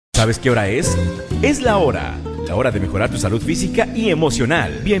¿Sabes qué hora es? Es la hora de mejorar tu salud física y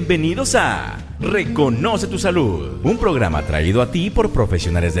emocional. Bienvenidos a Reconoce tu Salud, un programa traído a ti por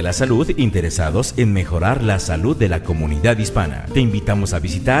profesionales de la salud interesados en mejorar la salud de la comunidad hispana. Te invitamos a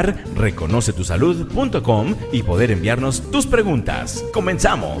visitar reconocetusalud.com y poder enviarnos tus preguntas.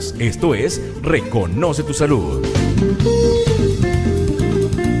 Comenzamos. Esto es Reconoce tu Salud.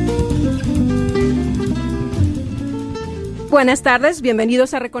 Buenas tardes,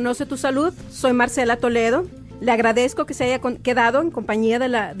 bienvenidos a Reconoce tu Salud. Soy Marcela Toledo. Le agradezco que se haya quedado en compañía de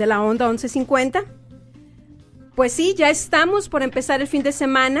la Onda 1150. Pues sí, ya estamos por empezar el fin de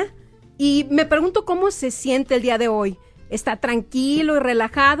semana y me pregunto cómo se siente el día de hoy. ¿Está tranquilo y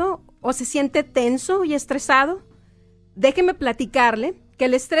relajado o se siente tenso y estresado? Déjeme platicarle que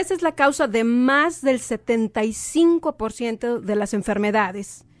el estrés es la causa de más del 75% de las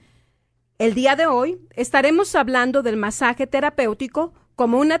enfermedades. El día de hoy estaremos hablando del masaje terapéutico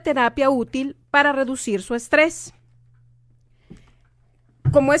como una terapia útil para reducir su estrés.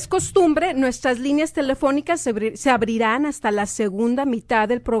 Como es costumbre, nuestras líneas telefónicas se abrirán hasta la segunda mitad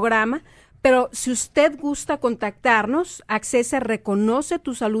del programa, pero si usted gusta contactarnos, accese a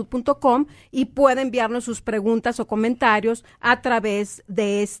reconocetusalud.com y puede enviarnos sus preguntas o comentarios a través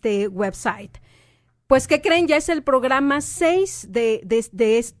de este website. Pues, ¿qué creen? Ya es el programa 6 de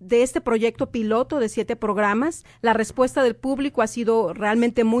este proyecto piloto de 7 programas. La respuesta del público ha sido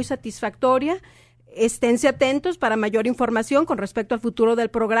realmente muy satisfactoria. Esténse atentos para mayor información con respecto al futuro del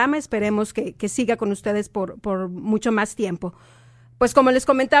programa. Esperemos que siga con ustedes por mucho más tiempo. Pues, como les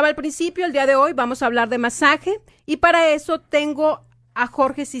comentaba al principio, el día de hoy vamos a hablar de masaje y para eso tengo a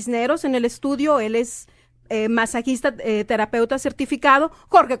Jorge Cisneros en el estudio. Él es masajista, terapeuta certificado.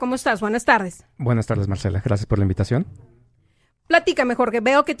 Jorge, ¿cómo estás? Buenas tardes. Buenas tardes, Marcela. Gracias por la invitación. Platícame, Jorge.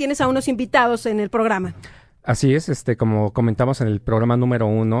 Veo que tienes a unos invitados en el programa. Así es, como comentamos en el programa número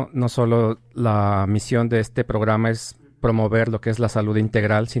 1, no solo la misión de este programa es promover lo que es la salud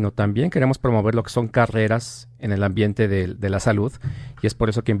integral, sino también queremos promover lo que son carreras en el ambiente de la salud. Y es por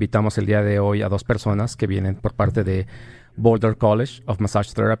eso que invitamos el día de hoy a 2 personas que vienen por parte de Boulder College of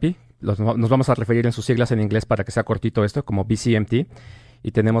Massage Therapy. Nos vamos a referir en sus siglas en inglés para que sea cortito esto, como BCMT.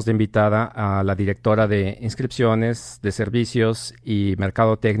 Y tenemos de invitada a la directora de inscripciones, de servicios y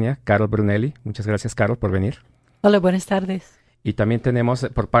mercadotecnia, Carol Brunelli. Muchas gracias, Carol, por venir. Hola, buenas tardes. Y también tenemos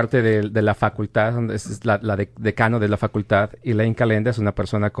por parte de la facultad, es la decano de la facultad, Elaine Calenda, es una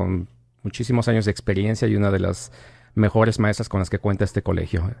persona con muchísimos años de experiencia y una de las mejores maestras con las que cuenta este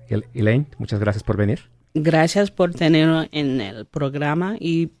colegio. Elaine, muchas gracias por venir. Gracias por tenerlo en el programa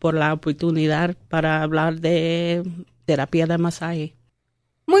y por la oportunidad para hablar de terapia de masaje.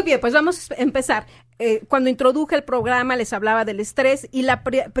 Muy bien, pues vamos a empezar. Cuando introduje el programa les hablaba del estrés y la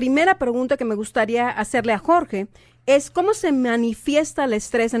primera pregunta que me gustaría hacerle a Jorge es ¿cómo se manifiesta el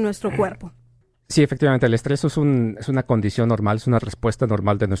estrés en nuestro cuerpo? Sí, efectivamente, el estrés es una condición normal, es una respuesta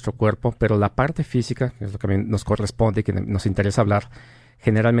normal de nuestro cuerpo, pero la parte física, que es lo que nos corresponde y que nos interesa hablar,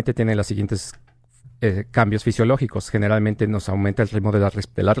 generalmente tiene las siguientes cambios fisiológicos. Generalmente nos aumenta el ritmo de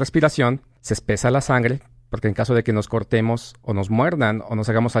la respiración, se espesa la sangre, porque en caso de que nos cortemos o nos muerdan o nos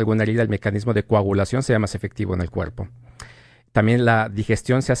hagamos alguna herida, el mecanismo de coagulación sea más efectivo en el cuerpo. También la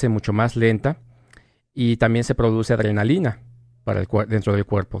digestión se hace mucho más lenta y también se produce adrenalina dentro del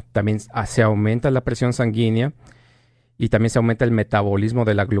cuerpo. También se aumenta la presión sanguínea y también se aumenta el metabolismo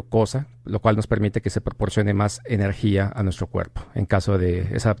de la glucosa, lo cual nos permite que se proporcione más energía a nuestro cuerpo en caso de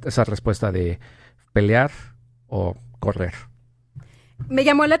esa respuesta de pelear o correr. Me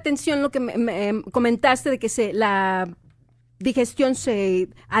llamó la atención lo que me comentaste de que la digestión se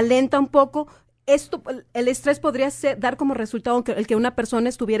alenta un poco. ¿El estrés podría dar como resultado el que una persona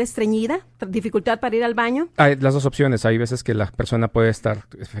estuviera estreñida, dificultad para ir al baño? Hay las dos opciones. Hay veces que la persona puede estar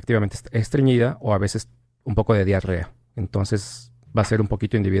efectivamente estreñida o a veces un poco de diarrea. Entonces va a ser un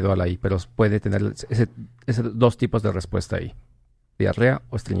poquito individual ahí, pero puede tener esos 2 tipos de respuesta ahí, diarrea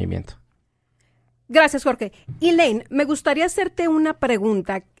o estreñimiento. Gracias, Jorge. Elaine, me gustaría hacerte una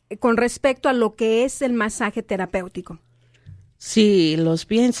pregunta con respecto a lo que es el masaje terapéutico. Sí, los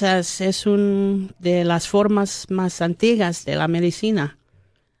piensas, es una de las formas más antiguas de la medicina.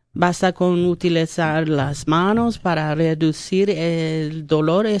 Basta con utilizar las manos para reducir el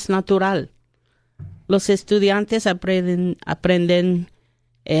dolor, es natural. Los estudiantes aprenden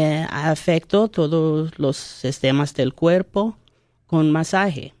a efecto todos los sistemas del cuerpo con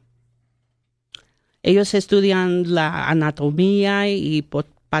masaje. Ellos estudian la anatomía y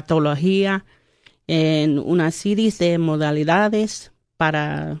patología en una serie de modalidades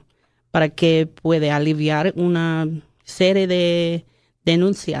para que pueda aliviar una serie de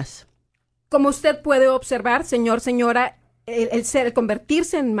denuncias. Como usted puede observar, señora, el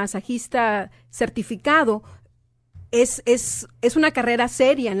convertirse en masajista certificado es una carrera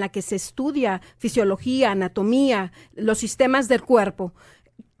seria en la que se estudia fisiología, anatomía, los sistemas del cuerpo.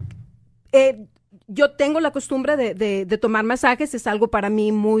 Yo tengo la costumbre de tomar masajes, es algo para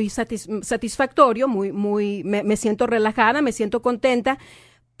mí muy satisfactorio, me siento relajada, me siento contenta,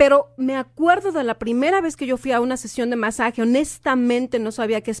 pero me acuerdo de la primera vez que yo fui a una sesión de masaje, honestamente no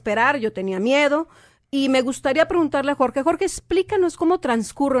sabía qué esperar, yo tenía miedo, y me gustaría preguntarle a Jorge. Jorge, explícanos cómo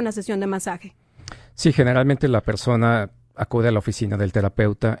transcurre una sesión de masaje. Sí, generalmente la persona acude a la oficina del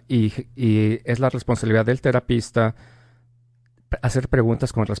terapeuta y es la responsabilidad del terapista hacer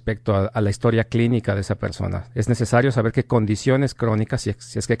preguntas con respecto a la historia clínica de esa persona. Es necesario saber qué condiciones crónicas,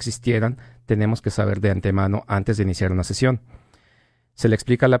 si es que existieran, tenemos que saber de antemano antes de iniciar una sesión. Se le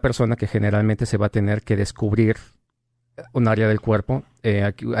explica a la persona que generalmente se va a tener que descubrir un área del cuerpo.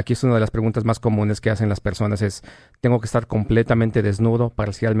 Aquí es una de las preguntas más comunes que hacen las personas es, ¿tengo que estar completamente desnudo,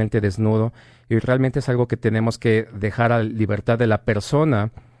 parcialmente desnudo? Y realmente es algo que tenemos que dejar a libertad de la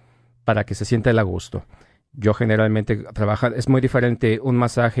persona para que se sienta él a gusto. Yo generalmente es muy diferente un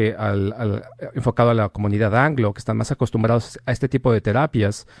masaje enfocado a la comunidad anglo, que están más acostumbrados a este tipo de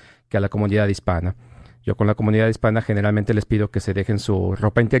terapias, que a la comunidad hispana. Yo con la comunidad hispana generalmente les pido que se dejen su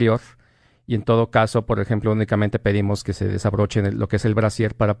ropa interior y en todo caso, por ejemplo, únicamente pedimos que se desabrochen lo que es el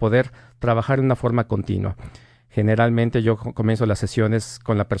brasier para poder trabajar de una forma continua. Generalmente yo comienzo las sesiones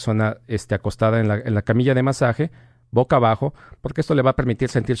con la persona acostada en la camilla de masaje, boca abajo, porque esto le va a permitir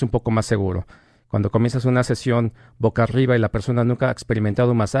sentirse un poco más seguro. Cuando comienzas una sesión boca arriba y la persona nunca ha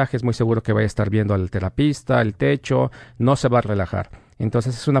experimentado un masaje, es muy seguro que vaya a estar viendo al terapista, el techo, no se va a relajar.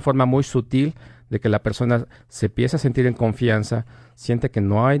 Entonces es una forma muy sutil de que la persona se empiece a sentir en confianza, siente que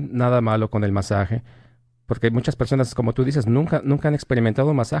no hay nada malo con el masaje, porque muchas personas, como tú dices, nunca han experimentado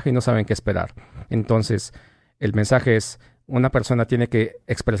un masaje y no saben qué esperar. Entonces, el mensaje es, una persona tiene que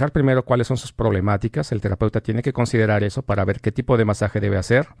expresar primero cuáles son sus problemáticas, el terapeuta tiene que considerar eso para ver qué tipo de masaje debe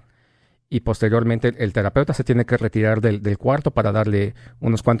hacer, y posteriormente el terapeuta se tiene que retirar del cuarto para darle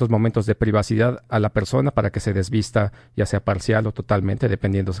unos cuantos momentos de privacidad a la persona para que se desvista, ya sea parcial o totalmente,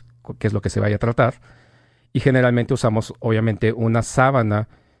 dependiendo qué es lo que se vaya a tratar. Y generalmente usamos, obviamente, una sábana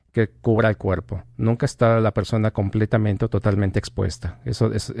que cubra el cuerpo. Nunca está la persona completamente o totalmente expuesta. Eso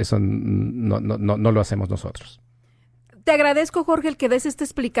no lo hacemos nosotros. Te agradezco, Jorge, el que des esta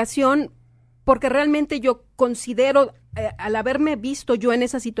explicación, porque realmente yo considero, al haberme visto yo en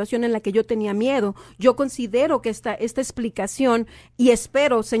esa situación en la que yo tenía miedo, yo considero que esta explicación, y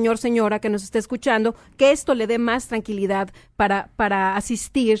espero, señor, señora, que nos esté escuchando, que esto le dé más tranquilidad para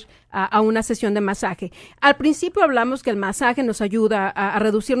asistir a una sesión de masaje. Al principio hablamos que el masaje nos ayuda a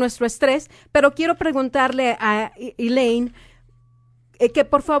reducir nuestro estrés, pero quiero preguntarle a Elaine que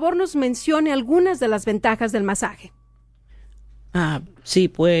por favor nos mencione algunas de las ventajas del masaje. Sí,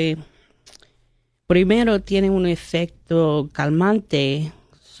 pues primero tiene un efecto calmante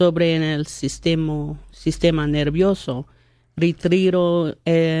sobre el sistema nervioso, retiro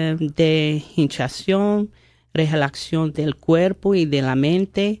de hinchación, relajación del cuerpo y de la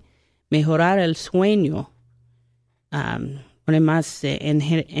mente, mejorar el sueño, pone más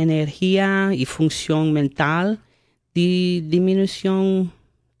energía y función mental, disminución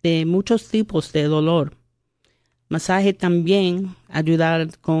de muchos tipos de dolor. Masaje también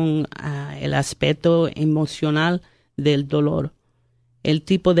ayudar con el aspecto emocional del dolor, el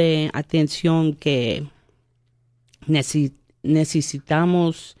tipo de atención que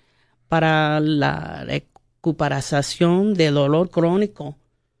necesitamos para la recuperación del dolor crónico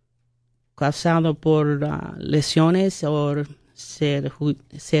causado por lesiones o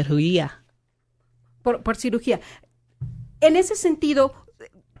cirugía. Por cirugía. En ese sentido,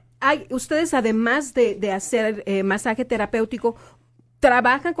 ustedes, además de hacer masaje terapéutico,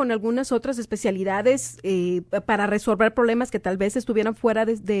 ¿trabajan con algunas otras especialidades para resolver problemas que tal vez estuvieran fuera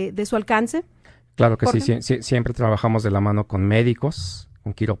de su alcance? Claro que Jorge. sí, siempre trabajamos de la mano con médicos,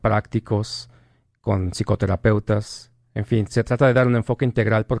 con quiroprácticos, con psicoterapeutas. En fin, se trata de dar un enfoque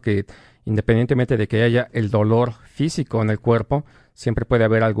integral porque independientemente de que haya el dolor físico en el cuerpo, siempre puede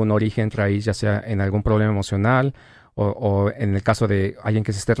haber algún origen raíz, ya sea en algún problema emocional o en el caso de alguien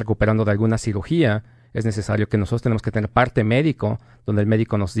que se esté recuperando de alguna cirugía. Es necesario que nosotros tenemos que tener parte médico, donde el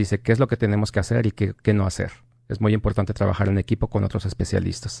médico nos dice qué es lo que tenemos que hacer y qué no hacer. Es muy importante trabajar en equipo con otros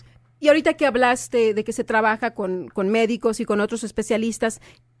especialistas. Y ahorita que hablaste de que se trabaja con médicos y con otros especialistas,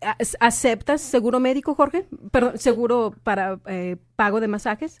 ¿aceptas seguro médico, Jorge? Perdón, ¿seguro para pago de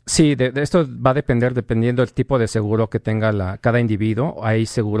masajes? Sí, de esto va a depender dependiendo del tipo de seguro que tenga cada individuo. Hay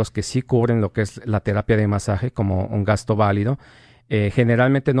seguros que sí cubren lo que es la terapia de masaje como un gasto válido.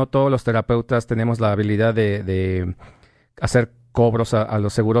 Generalmente no todos los terapeutas tenemos la habilidad de hacer cobros a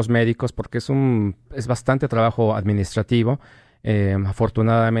los seguros médicos, porque es bastante trabajo administrativo.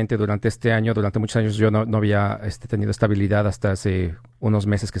 Afortunadamente durante muchos años yo no había tenido estabilidad hasta hace unos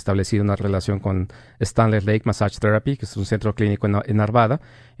meses que establecí una relación con Stanley Lake Massage Therapy, que es un centro clínico en Arvada.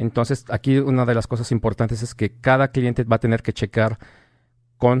 Entonces aquí una de las cosas importantes es que cada cliente va a tener que checar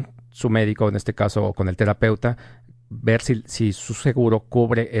con su médico, en este caso, o con el terapeuta, ver si su seguro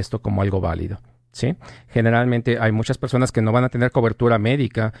cubre esto como algo válido. ¿Sí? Generalmente hay muchas personas que no van a tener cobertura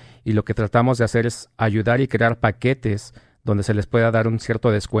médica y lo que tratamos de hacer es ayudar y crear paquetes donde se les pueda dar un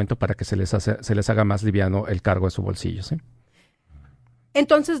cierto descuento para que se les haga más liviano el cargo de su bolsillo. ¿Sí?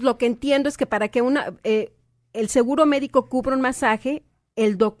 Entonces, lo que entiendo es que para que el seguro médico cubra un masaje,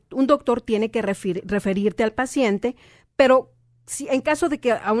 un doctor tiene que referirte al paciente, pero si en caso de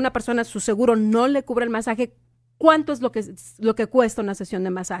que a una persona su seguro no le cubra el masaje, ¿cuánto es lo que cuesta una sesión de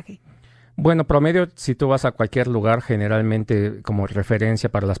masaje? Bueno, promedio, si tú vas a cualquier lugar, generalmente como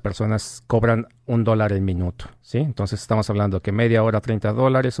referencia para las personas cobran $1 el minuto, ¿sí? Entonces estamos hablando que media hora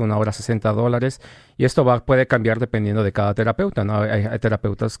 $30, una hora $60, y esto puede cambiar dependiendo de cada terapeuta, ¿no? Hay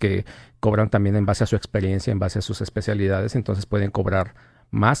terapeutas que cobran también en base a su experiencia, en base a sus especialidades, entonces pueden cobrar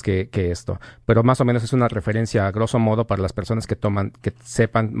más que esto, pero más o menos es una referencia a grosso modo para las personas que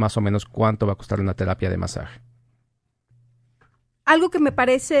sepan más o menos cuánto va a costar una terapia de masaje. Algo que me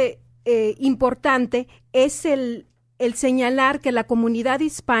parece importante es el señalar que la comunidad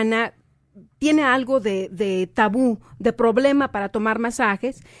hispana tiene algo de tabú, de problema para tomar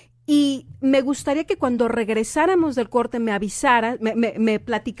masajes, y me gustaría que cuando regresáramos del corte me avisaras, me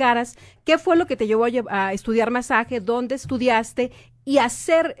platicaras qué fue lo que te llevó a estudiar masaje, dónde estudiaste, y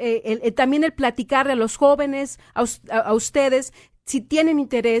hacer también el platicarle a los jóvenes, a ustedes, si tienen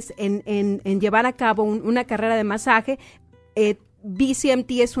interés en llevar a cabo una carrera de masaje.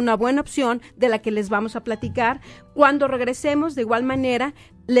 BCMT es una buena opción de la que les vamos a platicar. Cuando regresemos, de igual manera,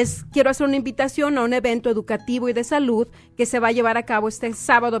 les quiero hacer una invitación a un evento educativo y de salud que se va a llevar a cabo este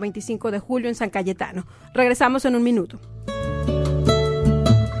sábado 25 de julio en San Cayetano. Regresamos en un minuto.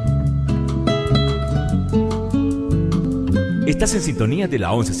 Estás en sintonía de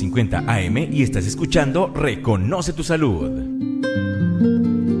la 1150 AM y estás escuchando Reconoce tu Salud.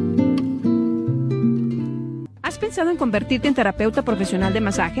 ¿Has pensado en convertirte en terapeuta profesional de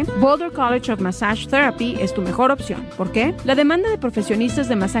masaje? Boulder College of Massage Therapy es tu mejor opción. ¿Por qué? La demanda de profesionistas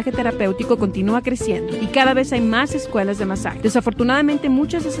de masaje terapéutico continúa creciendo y cada vez hay más escuelas de masaje. Desafortunadamente,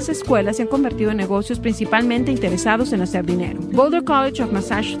 muchas de esas escuelas se han convertido en negocios principalmente interesados en hacer dinero. Boulder College of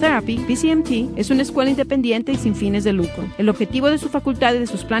Massage Therapy, BCMT, es una escuela independiente y sin fines de lucro. El objetivo de su facultad y de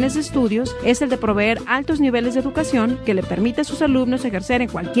sus planes de estudios es el de proveer altos niveles de educación que le permita a sus alumnos ejercer en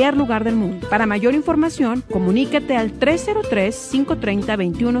cualquier lugar del mundo. Para mayor información, comunícate al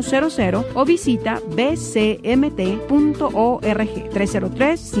 303-530-2100 o visita bcmt.org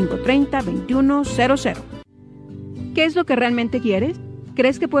 303-530-2100. ¿Qué es lo que realmente quieres?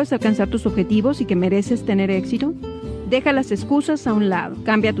 ¿Crees que puedes alcanzar tus objetivos y que mereces tener éxito? Deja las excusas a un lado.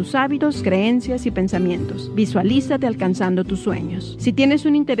 Cambia tus hábitos, creencias y pensamientos. Visualízate alcanzando tus sueños. Si tienes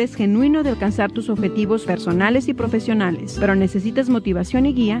un interés genuino de alcanzar tus objetivos personales y profesionales, pero necesitas motivación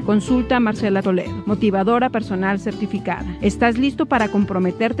y guía, consulta a Marcela Toledo, motivadora personal certificada. ¿Estás listo para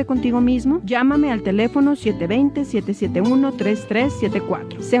comprometerte contigo mismo? Llámame al teléfono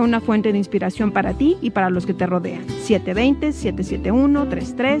 720-771-3374. Sea una fuente de inspiración para ti y para los que te rodean.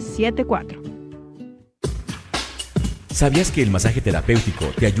 720-771-3374. ¿Sabías que el masaje terapéutico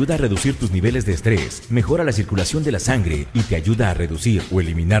te ayuda a reducir tus niveles de estrés, mejora la circulación de la sangre y te ayuda a reducir o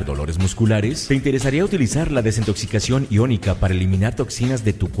eliminar dolores musculares? ¿Te interesaría utilizar la desintoxicación iónica para eliminar toxinas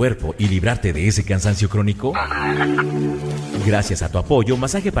de tu cuerpo y librarte de ese cansancio crónico? Gracias a tu apoyo,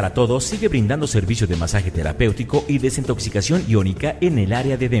 Masaje para Todos sigue brindando servicios de masaje terapéutico y desintoxicación iónica en el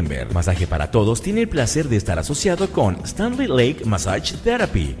área de Denver. Masaje para Todos tiene el placer de estar asociado con Stanley Lake Massage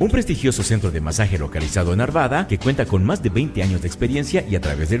Therapy, un prestigioso centro de masaje localizado en Arvada que cuenta con más de 20 años de experiencia y a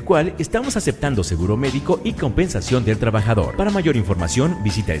través del cual estamos aceptando seguro médico y compensación del trabajador. Para mayor información,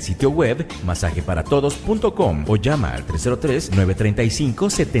 visita el sitio web masajeparatodos.com o llama al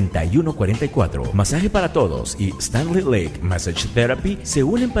 303-935-7144. Masaje para Todos y Stanley Lake Massage Therapy se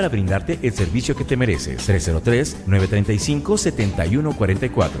unen para brindarte el servicio que te mereces.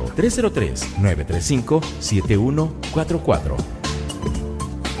 303-935-7144. 303-935-7144.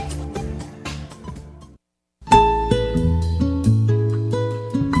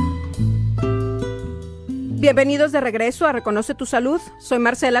 Bienvenidos de regreso a Reconoce tu Salud. Soy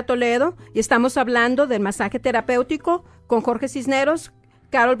Marcela Toledo y estamos hablando del masaje terapéutico con Jorge Cisneros,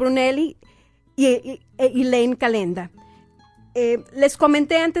 Carol Brunelli y Elaine Calenda. Les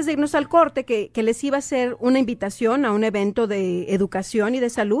comenté antes de irnos al corte que les iba a hacer una invitación a un evento de educación y de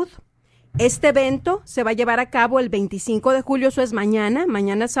salud. Este evento se va a llevar a cabo el 25 de julio, eso es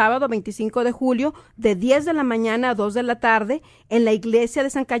mañana sábado 25 de julio, de 10 de la mañana a 2 de la tarde, en la iglesia de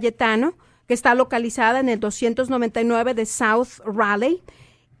San Cayetano, que está localizada en el 299 de South Raleigh.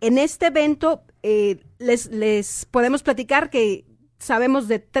 En este evento les podemos platicar que sabemos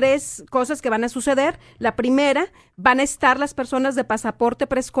de 3 cosas que van a suceder. La primera, van a estar las personas de pasaporte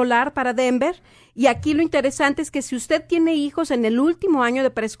preescolar para Denver. Y aquí lo interesante es que si usted tiene hijos en el último año de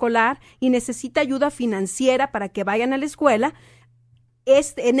preescolar y necesita ayuda financiera para que vayan a la escuela,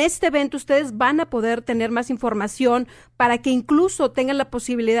 en este evento ustedes van a poder tener más información para que incluso tengan la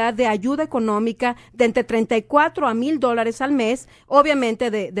posibilidad de ayuda económica de entre $34 a $1,000 al mes,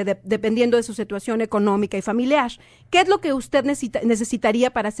 obviamente dependiendo de su situación económica y familiar. ¿Qué es lo que usted necesitaría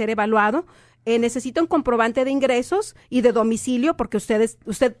para ser evaluado? Necesita un comprobante de ingresos y de domicilio, porque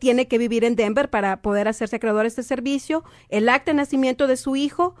usted tiene que vivir en Denver para poder hacerse acreedor a este servicio, el acta de nacimiento de su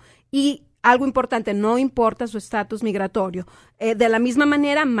hijo y algo importante, no importa su estatus migratorio. De la misma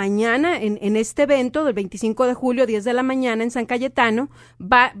manera, mañana en este evento del 25 de julio, 10 de la mañana en San Cayetano,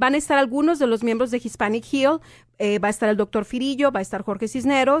 van a estar algunos de los miembros de Hispanic Heal, va a estar el doctor Firillo, va a estar Jorge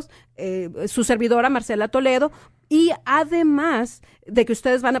Cisneros, su servidora Marcela Toledo, y además de que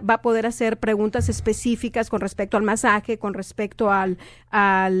ustedes va a poder hacer preguntas específicas con respecto al masaje, con respecto al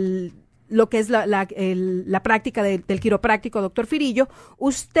lo que es la práctica del quiropráctico doctor Firillo,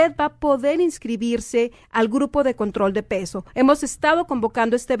 usted va a poder inscribirse al grupo de control de peso. Hemos estado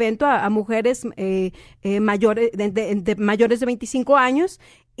convocando este evento a mujeres mayores de 25 años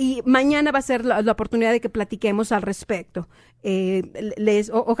y mañana va a ser la oportunidad de que platiquemos al respecto.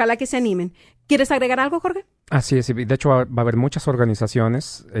 Ojalá que se animen. ¿Quieres agregar algo, Jorge? Así es, de hecho va a haber muchas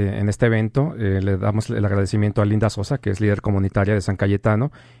organizaciones en este evento. Le damos el agradecimiento a Linda Sosa, que es líder comunitaria de San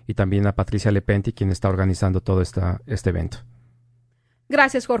Cayetano, y también a Patricia Lepenti, quien está organizando todo este evento.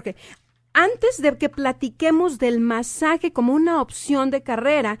 Gracias, Jorge. Antes de que platiquemos del masaje como una opción de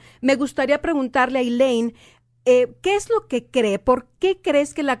carrera, me gustaría preguntarle a Elaine, ¿qué es lo que cree? ¿Por qué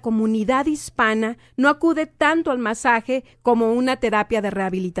crees que la comunidad hispana no acude tanto al masaje como una terapia de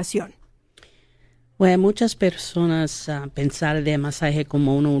rehabilitación? Bueno, muchas personas pensar de masaje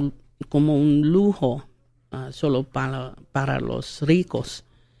como un lujo solo para los ricos.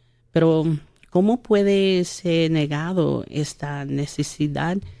 Pero, ¿cómo puede ser negado esta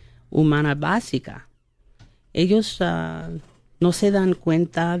necesidad humana básica? Ellos no se dan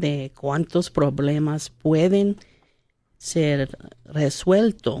cuenta de cuántos problemas pueden ser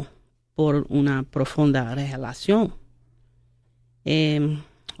resueltos por una profunda relación.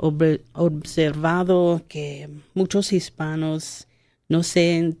 Observado que muchos hispanos no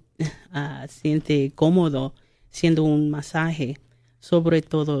se sienten cómodos haciendo un masaje, sobre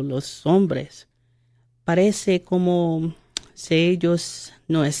todo los hombres. Parece como si ellos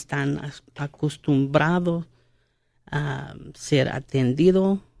no están acostumbrados a ser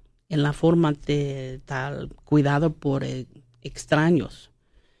atendidos en la forma de tal cuidado por extraños.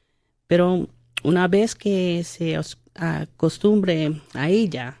 Pero una vez que se acostumbre a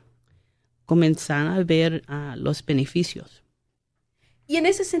ella, comenzar a ver los beneficios. Y en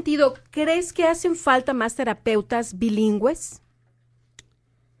ese sentido, ¿crees que hacen falta más terapeutas bilingües?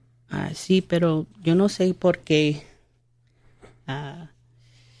 Sí, pero yo no sé por qué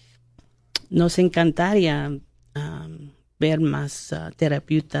nos encantaría ver más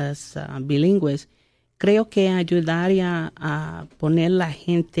terapeutas bilingües. Creo que ayudaría a poner la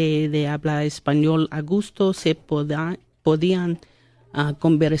gente de habla español a gusto, se podían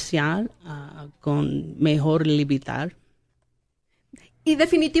conversar con mejor libertad. Y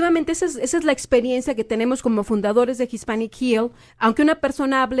definitivamente esa es la experiencia que tenemos como fundadores de Hispanic Heal. Aunque una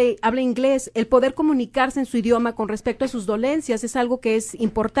persona hable inglés, el poder comunicarse en su idioma con respecto a sus dolencias es algo que es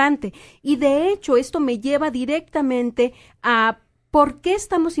importante. Y de hecho, esto me lleva directamente a ¿por qué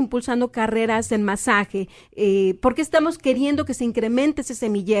estamos impulsando carreras en masaje? ¿Por qué estamos queriendo que se incremente ese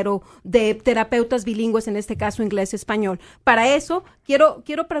semillero de terapeutas bilingües, en este caso inglés-español? Para eso,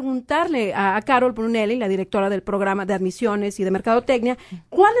 quiero preguntarle a Carol Brunelli, la directora del programa de admisiones y de mercadotecnia,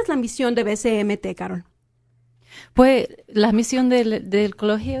 ¿cuál es la misión de BCMT, Carol? Pues la misión del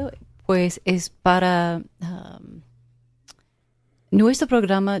colegio pues es para nuestro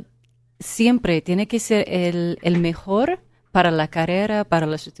programa siempre tiene que ser el mejor para la carrera, para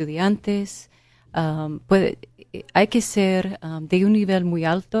los estudiantes. Hay que ser de un nivel muy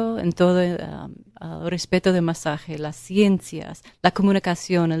alto en todo el respeto de masaje, las ciencias, la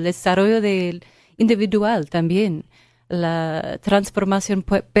comunicación, el desarrollo del individual también, la transformación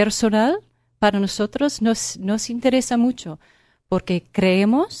personal. Para nosotros nos interesa mucho. porque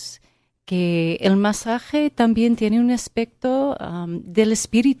creemos que el masaje también tiene un aspecto del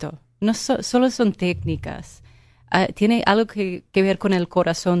espíritu. No solo son técnicas, tiene algo que ver con el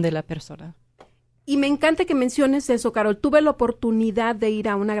corazón de la persona. Y me encanta que menciones eso, Carol. Tuve la oportunidad de ir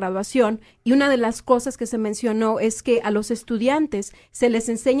a una graduación y una de las cosas que se mencionó es que a los estudiantes se les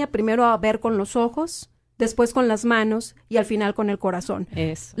enseña primero a ver con los ojos, después con las manos y al final con el corazón.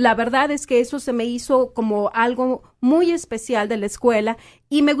 Eso. La verdad es que eso se me hizo como algo muy especial de la escuela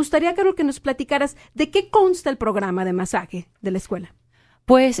y me gustaría, Carol, que nos platicaras de qué consta el programa de masaje de la escuela.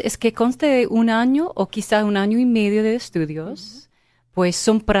 Pues es que consta de 1 año o quizá 1 año y medio de estudios. Pues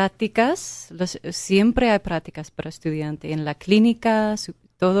son prácticas, siempre hay prácticas para estudiantes en la clínica,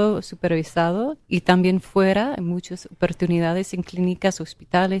 todo supervisado y también fuera, hay muchas oportunidades en clínicas,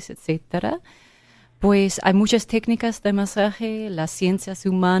 hospitales, etcétera. Pues hay muchas técnicas de masaje, las ciencias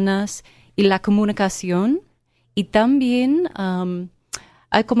humanas y la comunicación y también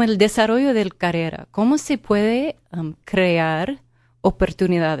hay como el desarrollo de la carrera, cómo se puede crear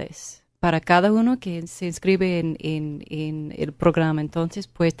oportunidades para cada uno que se inscribe en el programa. Entonces,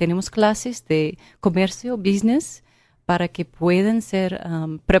 pues tenemos clases de comercio, business, para que puedan ser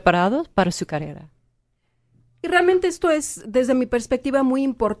preparados para su carrera. Y realmente esto es, desde mi perspectiva, muy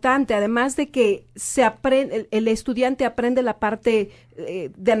importante, además de que el estudiante aprende la parte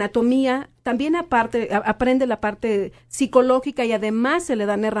de anatomía, también aprende la parte psicológica y además se le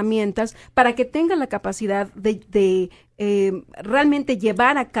dan herramientas para que tenga la capacidad de realmente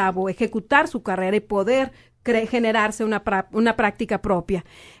llevar a cabo, ejecutar su carrera y poder generarse una práctica propia.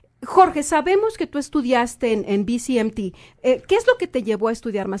 Jorge, sabemos que tú estudiaste en BCMT. ¿Qué es lo que te llevó a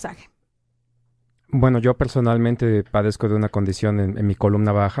estudiar masaje? Bueno, yo personalmente padezco de una condición en mi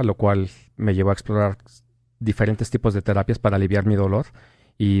columna baja, lo cual me llevó a explorar diferentes tipos de terapias para aliviar mi dolor.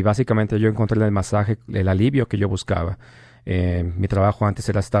 Y básicamente yo encontré en el masaje el alivio que yo buscaba. Mi trabajo antes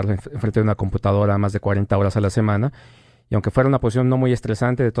era estar enfrente de una computadora más de 40 horas a la semana. Y aunque fuera una posición no muy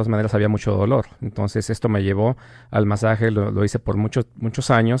estresante, de todas maneras había mucho dolor. Entonces esto me llevó al masaje, lo hice por muchos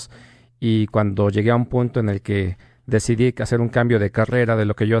años. Y cuando llegué a un punto en el que decidí hacer un cambio de carrera de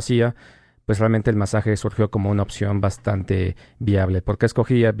lo que yo hacía, pues realmente el masaje surgió como una opción bastante viable. ¿Por qué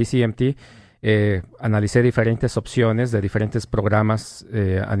escogí a BCMT? Analicé diferentes opciones de diferentes programas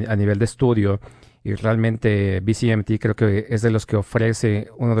a nivel de estudio y realmente BCMT creo que es de los que ofrece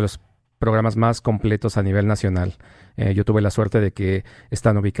uno de los programas más completos a nivel nacional. Yo tuve la suerte de que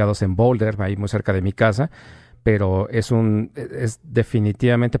están ubicados en Boulder, ahí muy cerca de mi casa, pero es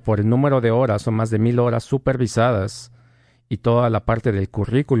definitivamente por el número de horas, son más de 1,000 horas supervisadas y toda la parte del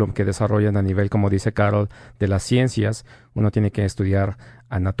currículum que desarrollan a nivel, como dice Carol, de las ciencias. Uno tiene que estudiar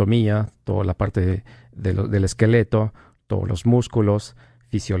anatomía, toda la parte del esqueleto, todos los músculos,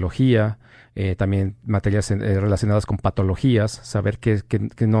 fisiología, también materias relacionadas con patologías, saber qué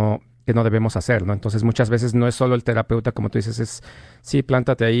no debemos hacer, ¿no? Entonces muchas veces no es solo el terapeuta, como tú dices, sí,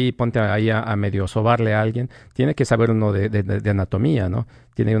 plántate ahí, ponte ahí a medio sobarle a alguien. Tiene que saber uno de anatomía, ¿no?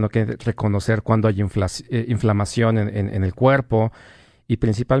 Tiene uno que reconocer cuando hay inflamación en el cuerpo. Y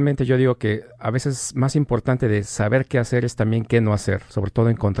principalmente yo digo que a veces más importante de saber qué hacer es también qué no hacer, sobre todo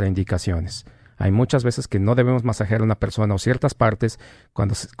en contraindicaciones. Hay muchas veces que no debemos masajear a una persona o ciertas partes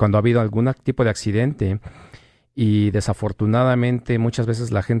cuando ha habido algún tipo de accidente. Y desafortunadamente muchas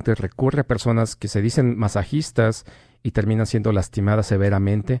veces la gente recurre a personas que se dicen masajistas y terminan siendo lastimadas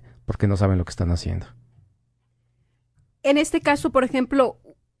severamente porque no saben lo que están haciendo. En este caso, por ejemplo,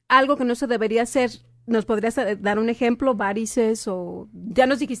 algo que no se debería hacer, ¿nos podrías dar un ejemplo? ¿Varices o ya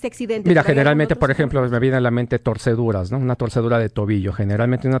nos dijiste accidente? Mira, generalmente, por ejemplo, me viene a la mente torceduras, ¿no? Una torcedura de tobillo.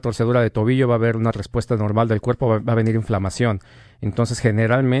 Generalmente una torcedura de tobillo va a haber una respuesta normal del cuerpo, va a venir inflamación. Entonces,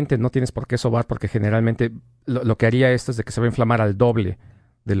 generalmente no tienes por qué sobar porque generalmente lo que haría esto es de que se va a inflamar al doble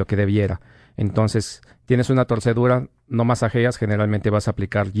de lo que debiera. Entonces, tienes una torcedura, no masajeas, generalmente vas a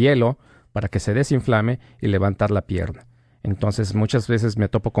aplicar hielo para que se desinflame y levantar la pierna. Entonces, muchas veces me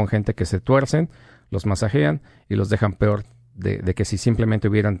topo con gente que se tuercen, los masajean y los dejan peor de que si simplemente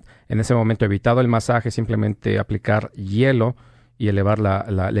hubieran en ese momento evitado el masaje, simplemente aplicar hielo y elevar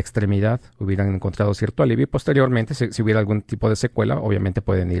la extremidad, hubieran encontrado cierto alivio y posteriormente, si hubiera algún tipo de secuela, obviamente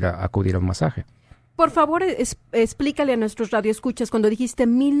pueden ir a acudir a un masaje. Por favor, explícale a nuestros radioescuchas, cuando dijiste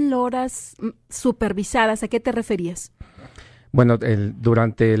 1,000 horas supervisadas, ¿a qué te referías? Bueno,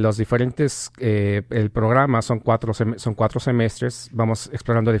 durante los diferentes, el programa son cuatro semestres, vamos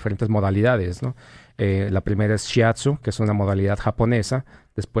explorando diferentes modalidades, ¿no? La primera es Shiatsu, que es una modalidad japonesa,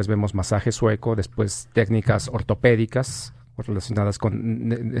 después vemos masaje sueco, después técnicas ortopédicas relacionadas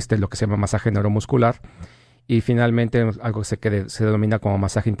con lo que se llama masaje neuromuscular y finalmente algo que se denomina como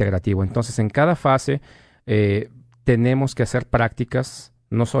masaje integrativo. Entonces, en cada fase tenemos que hacer prácticas,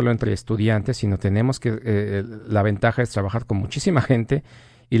 no solo entre estudiantes, sino tenemos que, la ventaja es trabajar con muchísima gente,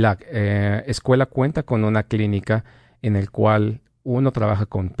 y la escuela cuenta con una clínica en el cual uno trabaja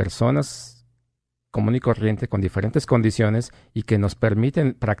con personas común y corriente, con diferentes condiciones, y que nos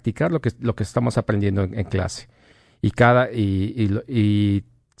permiten practicar lo que estamos aprendiendo en clase. Y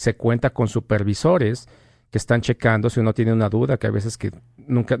se cuenta con supervisores que están checando si uno tiene una duda, que a veces que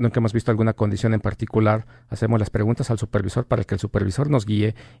nunca hemos visto alguna condición en particular, hacemos las preguntas al supervisor para que el supervisor nos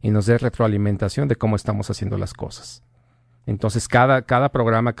guíe y nos dé retroalimentación de cómo estamos haciendo las cosas. Entonces, cada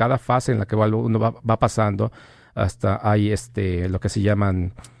programa, cada fase en la que uno va pasando, hasta hay lo que se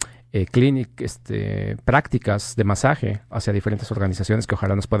llaman prácticas de masaje hacia diferentes organizaciones, que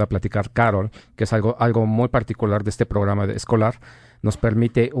ojalá nos pueda platicar Carol, que es algo muy particular de este programa escolar. Nos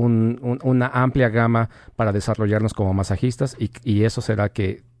permite una amplia gama para desarrollarnos como masajistas, y eso será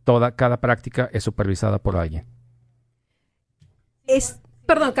que cada práctica es supervisada por alguien.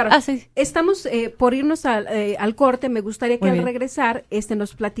 Perdón, Carol. Sí. Estamos por irnos al corte. Me gustaría que Muy al bien. regresar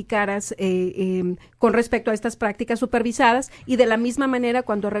nos platicaras con respecto a estas prácticas supervisadas, y de la misma manera,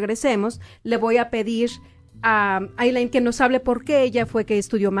 cuando regresemos, le voy a pedir a Elaine que nos hable por qué ella fue que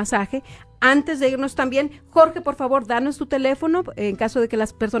estudió masaje. Antes de irnos también, Jorge, por favor, danos tu teléfono en caso de que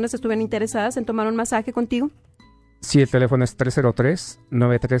las personas estuvieran interesadas en tomar un masaje contigo. Sí, el teléfono es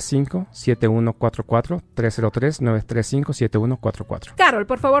 303-935-7144, 303-935-7144. Carol,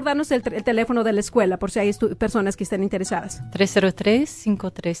 por favor, danos el teléfono de la escuela por si hay personas que estén interesadas.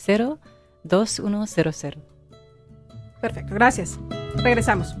 303-530-2100. Perfecto, gracias.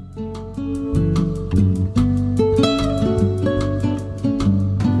 Regresamos.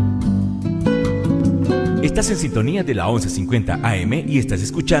 Estás en sintonía de la 1150 AM y estás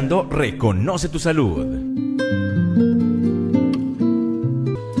escuchando Reconoce tu Salud.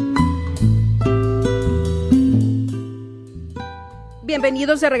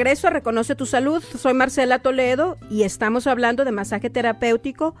 Bienvenidos de regreso a Reconoce tu Salud. Soy Marcela Toledo y estamos hablando de masaje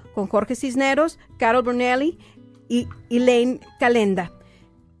terapéutico con Jorge Cisneros, Carol Brunelli y Elaine Calenda.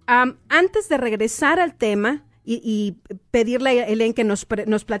 Antes de regresar al tema y pedirle a Elaine que nos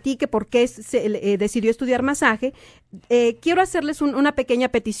platique por qué decidió estudiar masaje, quiero hacerles una pequeña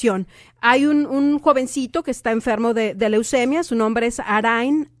petición. Hay un jovencito que está enfermo de leucemia. Su nombre es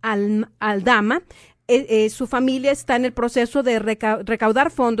Arain Aldama. Su familia está en el proceso de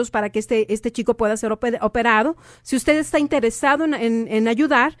recaudar fondos para que este chico pueda ser operado. Si usted está interesado en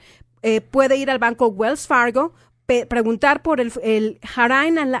ayudar, puede ir al banco Wells Fargo, preguntar por el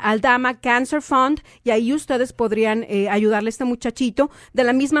Arain Aldama Cancer Fund, y ahí ustedes podrían ayudarle a este muchachito. De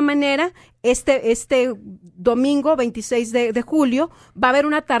la misma manera, este domingo 26 de julio va a haber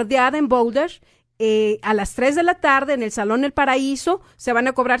una tardeada en Boulder. A las 3 de la tarde en el Salón El Paraíso. Se van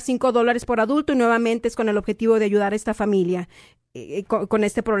a cobrar $5 por adulto, y nuevamente es con el objetivo de ayudar a esta familia con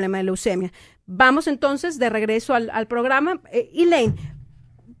este problema de leucemia. Vamos entonces de regreso al programa. Elaine,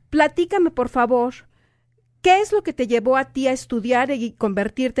 platícame por favor, ¿qué es lo que te llevó a ti a estudiar y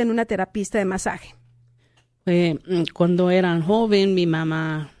convertirte en una terapista de masaje? Cuando era joven, mi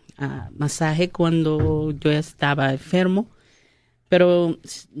mamá masaje cuando yo estaba enfermo, pero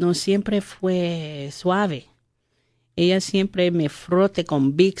no siempre fue suave. Ella siempre me frote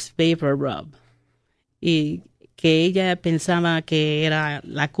con Vicks Vapor Rub, y que ella pensaba que era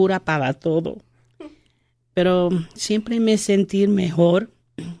la cura para todo. Pero siempre me sentí mejor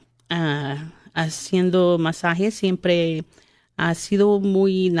haciendo masaje. Siempre ha sido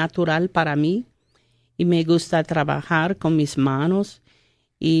muy natural para mí, y me gusta trabajar con mis manos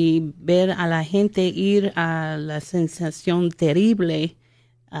y ver a la gente ir a la sensación terrible,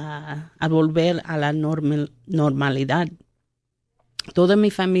 a volver a la normalidad. Toda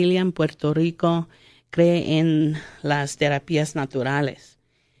mi familia en Puerto Rico cree en las terapias naturales,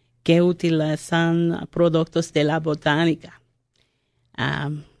 que utilizan productos de la botánica.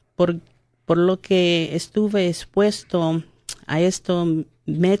 Por lo que estuve expuesto a estos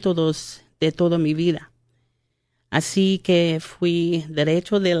métodos de toda mi vida. Así que fui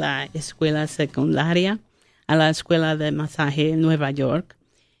derecho de la escuela secundaria a la escuela de masaje en Nueva York.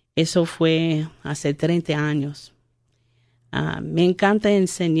 Eso fue hace 30 años. Me encanta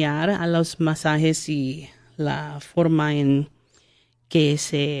enseñar a los masajes y la forma en que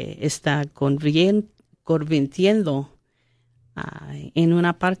se está convirtiendo en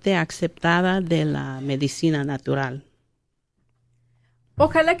una parte aceptada de la medicina natural.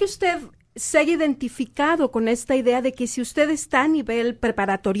 Ojalá que usted se haya identificado con esta idea de que si usted está a nivel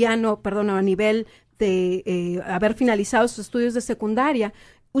a nivel de haber finalizado sus estudios de secundaria,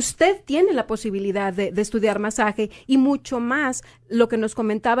 usted tiene la posibilidad de estudiar masaje y mucho más lo que nos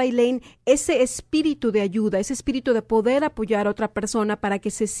comentaba Elaine, ese espíritu de ayuda, ese espíritu de poder apoyar a otra persona para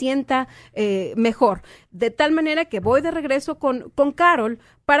que se sienta mejor. De tal manera que voy de regreso con Carol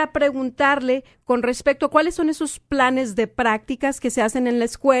para preguntarle con respecto a cuáles son esos planes de prácticas que se hacen en la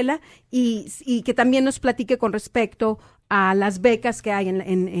escuela y que también nos platique con respecto a las becas que hay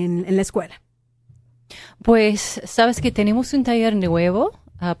en la escuela. Pues, sabes que tenemos un taller nuevo.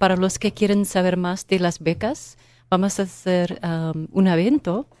 Para los que quieren saber más de las becas, vamos a hacer un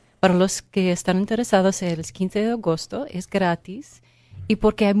evento. Para los que están interesados, el 15 de agosto es gratis. Y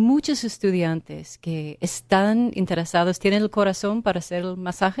porque hay muchos estudiantes que están interesados, tienen el corazón para hacer el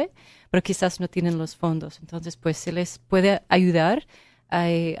masaje, pero quizás no tienen los fondos. Entonces, pues se les puede ayudar.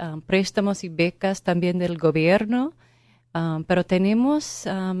 Hay préstamos y becas también del gobierno, pero tenemos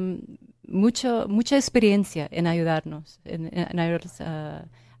mucha experiencia en ayudarnos, en ayudarles a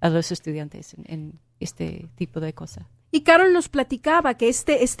los estudiantes en este tipo de cosas. Y Carol nos platicaba que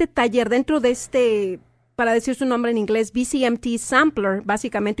este taller, dentro de para decir su nombre en inglés, BCMT Sampler,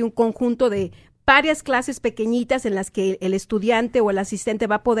 básicamente un conjunto de varias clases pequeñitas en las que el estudiante o el asistente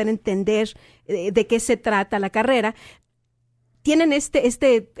va a poder entender de qué se trata la carrera. Tienen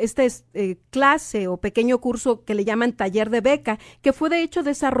clase o pequeño curso que le llaman taller de beca, que fue de hecho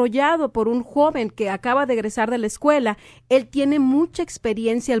desarrollado por un joven que acaba de egresar de la escuela. Él tiene mucha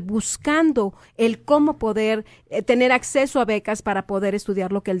experiencia buscando el cómo poder tener acceso a becas para poder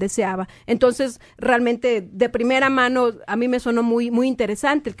estudiar lo que él deseaba. Entonces, realmente, de primera mano, a mí me sonó muy, muy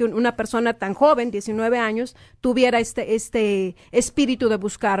interesante que una persona tan joven, 19 años, tuviera este espíritu de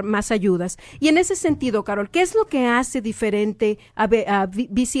buscar más ayudas. Y en ese sentido, Carol, ¿qué es lo que hace diferente a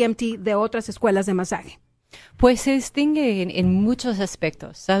BCMT de otras escuelas de masaje? Pues se distingue en muchos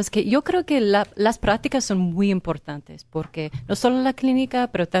aspectos. Sabes que yo creo que las prácticas son muy importantes porque no solo la clínica,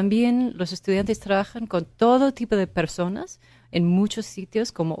 pero también los estudiantes trabajan con todo tipo de personas en muchos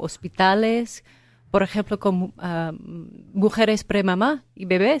sitios, como hospitales, por ejemplo, con mujeres premamá y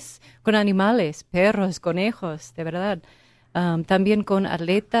bebés, con animales, perros, conejos, de verdad. También con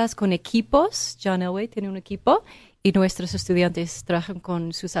atletas, con equipos. John Elway tiene un equipo y nuestros estudiantes trabajan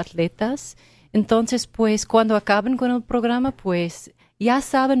con sus atletas. Entonces, pues, cuando acaben con el programa, pues, ya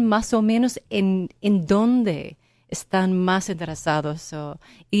saben más o menos en dónde están más interesados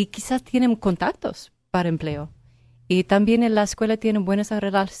y quizás tienen contactos para empleo. Y también en la escuela tienen buenas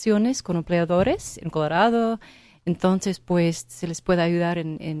relaciones con empleadores en Colorado. Entonces, pues, se les puede ayudar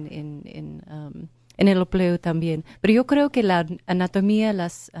en el empleo también. Pero yo creo que la anatomía,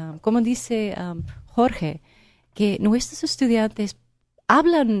 como dice Jorge, que nuestros estudiantes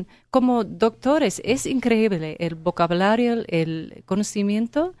hablan como doctores. Es increíble el vocabulario, el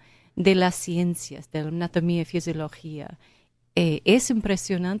conocimiento de las ciencias, de la anatomía y fisiología. Es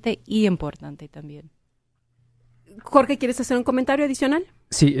impresionante y importante también. Jorge, ¿quieres hacer un comentario adicional?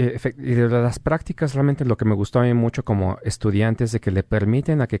 Sí, y de las prácticas realmente lo que me gustó a mí mucho como estudiantes de que le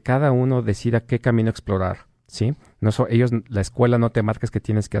permiten a que cada uno decida qué camino explorar, ¿sí? La escuela no te marca que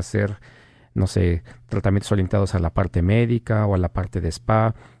tienes que hacer, no sé, tratamientos orientados a la parte médica o a la parte de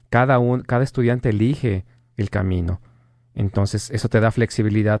spa. Cada estudiante elige el camino. Entonces, eso te da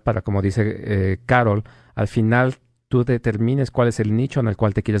flexibilidad para, como dice Carol, al final tú determines cuál es el nicho en el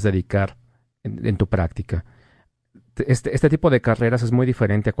cual te quieres dedicar en tu práctica. Este tipo de carreras es muy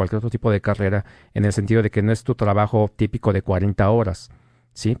diferente a cualquier otro tipo de carrera en el sentido de que no es tu trabajo típico de 40 horas,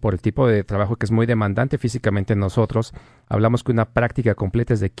 ¿sí? Por el tipo de trabajo que es muy demandante físicamente nosotros, hablamos que una práctica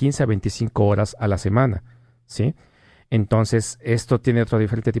completa es de 15 a 25 horas a la semana, ¿sí? Entonces, esto tiene otro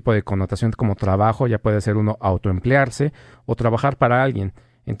diferente tipo de connotación como trabajo, ya puede ser uno autoemplearse o trabajar para alguien.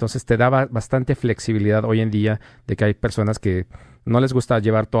 Entonces, te da bastante flexibilidad hoy en día de que hay personas que no les gusta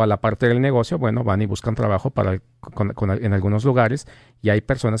llevar toda la parte del negocio, bueno, van y buscan trabajo en algunos lugares, y hay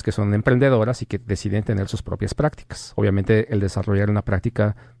personas que son emprendedoras y que deciden tener sus propias prácticas. Obviamente, el desarrollar una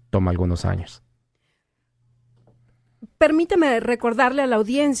práctica toma algunos años. Permítame recordarle a la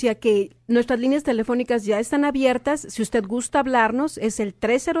audiencia que nuestras líneas telefónicas ya están abiertas. Si usted gusta hablarnos, es el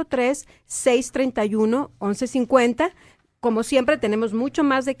 303-631-1150. Como siempre, tenemos mucho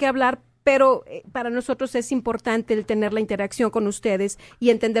más de qué hablar, pero para nosotros es importante el tener la interacción con ustedes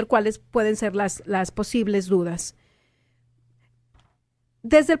y entender cuáles pueden ser las posibles dudas.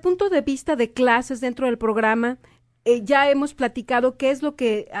 Desde el punto de vista de clases dentro del programa, ya hemos platicado qué es lo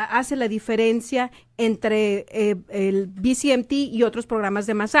que hace la diferencia entre el BCMT y otros programas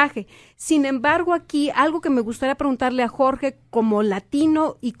de masaje. Sin embargo, aquí algo que me gustaría preguntarle a Jorge como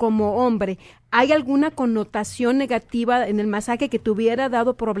latino y como hombre, ¿hay alguna connotación negativa en el masaje que te hubiera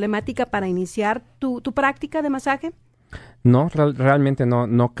dado problemática para iniciar tu práctica de masaje? No, realmente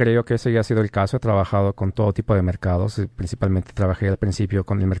no creo que ese haya sido el caso. He trabajado con todo tipo de mercados. Principalmente trabajé al principio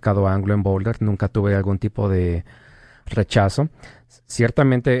con el mercado anglo en Boulder. Nunca tuve algún tipo de rechazo.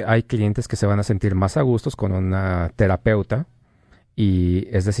 Ciertamente hay clientes que se van a sentir más a gustos con una terapeuta y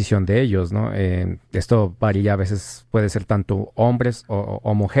es decisión de ellos, ¿no? Esto varía, a veces puede ser tanto hombres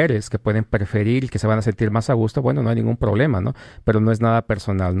o mujeres que pueden preferir y que se van a sentir más a gusto. Bueno, no hay ningún problema, ¿no? Pero no es nada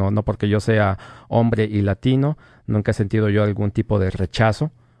personal, ¿no? No porque yo sea hombre y latino, nunca he sentido yo algún tipo de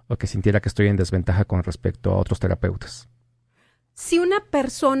rechazo o que sintiera que estoy en desventaja con respecto a otros terapeutas. Si una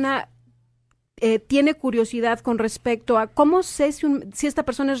persona tiene curiosidad con respecto a cómo sé si esta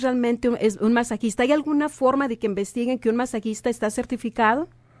persona es realmente un masajista, ¿hay alguna forma de que investiguen que un masajista está certificado?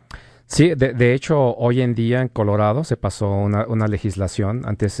 Sí, de hecho, hoy en día en Colorado se pasó una legislación.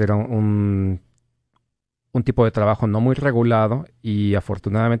 Antes era un tipo de trabajo no muy regulado y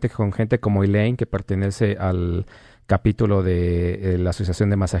afortunadamente con gente como Elaine, que pertenece al capítulo de la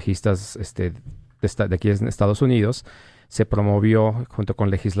Asociación de Masajistas de aquí en Estados Unidos, se promovió junto con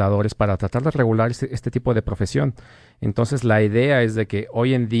legisladores para tratar de regular este tipo de profesión. Entonces la idea es de que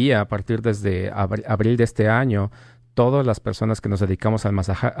hoy en día, a partir desde abril de este año, todas las personas que nos dedicamos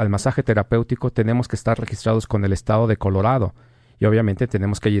al masaje terapéutico tenemos que estar registrados con el estado de Colorado. Y obviamente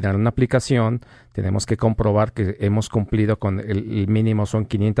tenemos que llenar una aplicación, tenemos que comprobar que hemos cumplido con el mínimo, son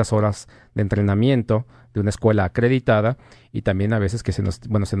 500 horas de entrenamiento de una escuela acreditada, y también a veces que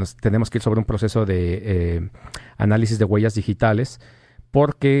tenemos que ir sobre un proceso de análisis de huellas digitales,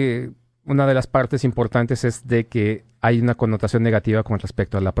 porque una de las partes importantes es de que hay una connotación negativa con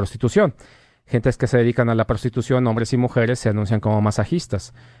respecto a la prostitución. Gentes que se dedican a la prostitución, hombres y mujeres, se anuncian como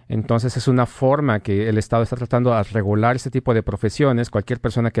masajistas. Entonces es una forma que el Estado está tratando de regular este tipo de profesiones. Cualquier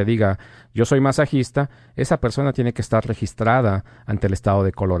persona que diga yo soy masajista, esa persona tiene que estar registrada ante el Estado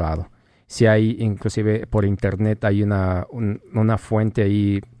de Colorado. Si hay, inclusive por internet, hay una fuente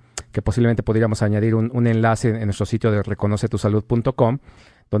ahí que posiblemente podríamos añadir un enlace en nuestro sitio de reconocetusalud.com,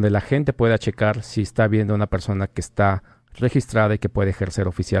 donde la gente pueda checar si está viendo una persona que está registrada y que puede ejercer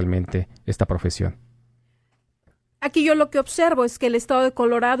oficialmente esta profesión. Aquí yo lo que observo es que el estado de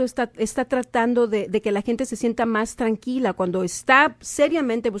Colorado está tratando de que la gente se sienta más tranquila cuando está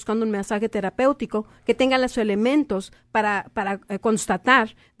seriamente buscando un masaje terapéutico, que tenga los elementos para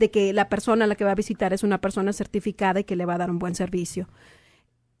constatar de que la persona a la que va a visitar es una persona certificada y que le va a dar un buen servicio.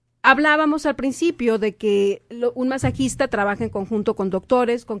 Hablábamos al principio de que un masajista trabaja en conjunto con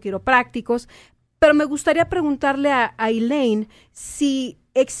doctores, con quiroprácticos, pero me gustaría preguntarle a Elaine si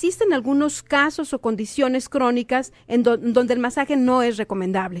existen algunos casos o condiciones crónicas en donde el masaje no es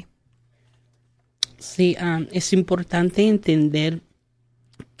recomendable. Sí, es importante entender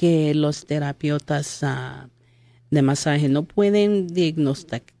que los terapeutas de masaje no pueden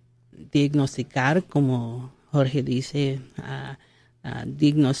diagnosticar, como Jorge dice,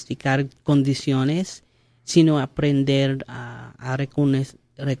 diagnosticar condiciones, sino aprender a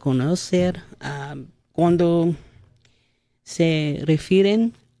reconocer cuando se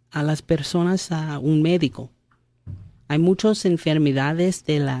refieren a las personas a un médico. Hay muchas enfermedades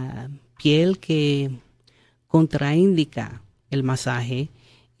de la piel que contraindica el masaje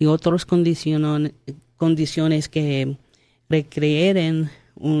y otras condiciones que requieren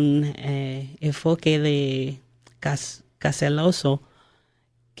un enfoque de cauteloso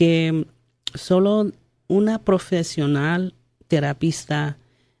que solo una profesional terapista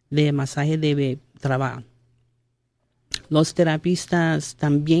de masaje debe trabajar. Los terapistas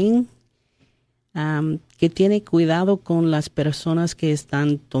también que tienen cuidado con las personas que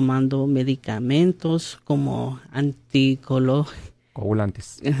están tomando medicamentos como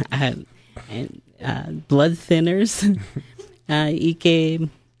coagulantes, blood thinners, y que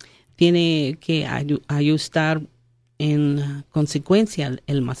tiene que ajustar en consecuencia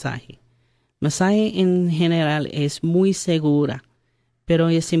el masaje. Masaje en general es muy segura, pero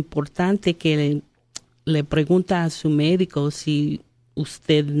es importante que le pregunte a su médico si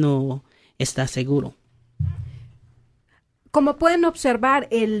usted no está seguro. Como pueden observar,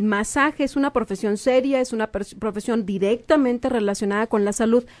 el masaje es una profesión seria, es una profesión directamente relacionada con la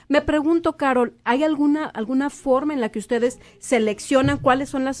salud. Me pregunto, Carol, ¿hay alguna forma en la que ustedes seleccionan cuáles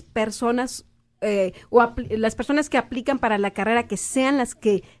son las personas las personas que aplican para la carrera, que sean las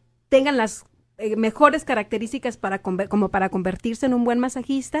que tengan las mejores características como para convertirse en un buen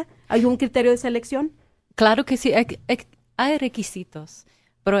masajista? ¿Hay un criterio de selección? Claro que sí, hay requisitos,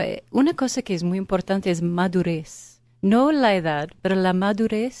 pero una cosa que es muy importante es madurez. No la edad, pero la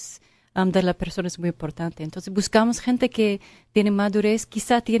madurez de la persona es muy importante. Entonces buscamos gente que tiene madurez,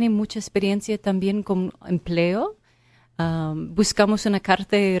 quizá tiene mucha experiencia también con empleo, Buscamos una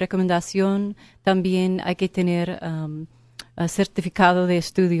carta de recomendación. También hay que tener certificado de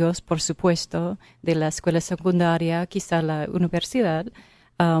estudios, por supuesto, de la escuela secundaria, quizá la universidad.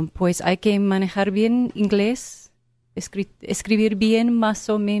 Pues hay que manejar bien inglés, escribir bien más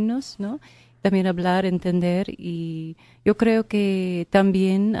o menos, ¿no? También hablar, entender, y yo creo que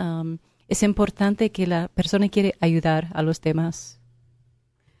también es importante que la persona quiere ayudar a los demás.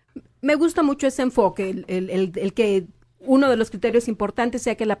 Me gusta mucho ese enfoque, el que uno de los criterios importantes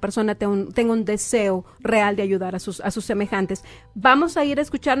sea que la persona tenga un deseo real de ayudar a sus semejantes. Vamos a ir a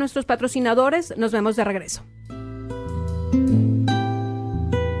escuchar a nuestros patrocinadores. Nos vemos de regreso.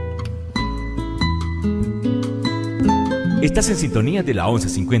 Estás en sintonía de la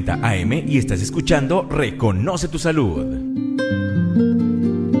 1150 AM y estás escuchando Reconoce tu Salud.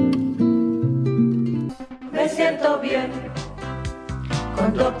 Me siento bien,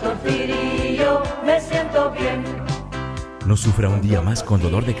 con Dr. Firillo me siento bien. No sufra un día más con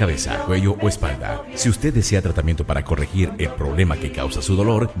dolor de cabeza, cuello o espalda. Si usted desea tratamiento para corregir el problema que causa su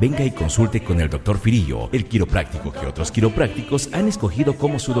dolor, venga y consulte con el Dr. Firillo, el quiropráctico que otros quiroprácticos han escogido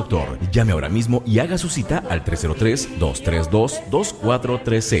como su doctor. Llame ahora mismo y haga su cita al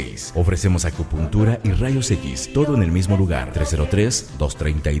 303-232-2436. Ofrecemos acupuntura y rayos X, todo en el mismo lugar.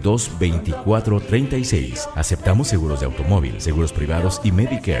 303-232-2436. Aceptamos seguros de automóvil, seguros privados y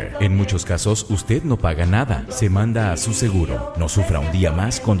Medicare. En muchos casos, usted no paga nada. Se manda a su seguro. No sufra un día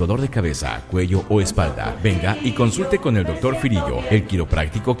más con dolor de cabeza, cuello o espalda. Venga y consulte con el Dr. Firillo, el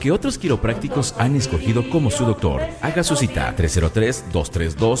quiropráctico que otros quiroprácticos han escogido como su doctor. Haga su cita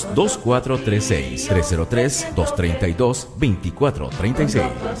 303-232-2436. 303-232-2436.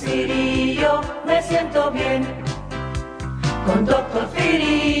 Con Dr. Firillo me siento bien. Con Dr.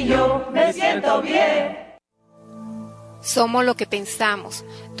 Firillo me siento bien. Somos lo que pensamos.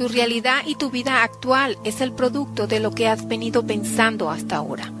 Tu realidad y tu vida actual es el producto de lo que has venido pensando hasta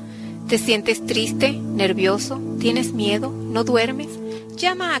ahora. ¿Te sientes triste, nervioso, tienes miedo, no duermes?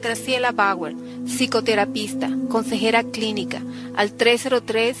 Llama a Graciela Bauer, psicoterapista, consejera clínica, al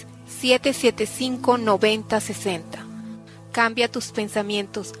 303-775-9060. Cambia tus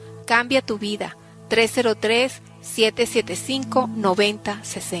pensamientos, cambia tu vida.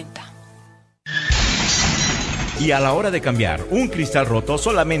 303-775-9060. Y a la hora de cambiar un cristal roto,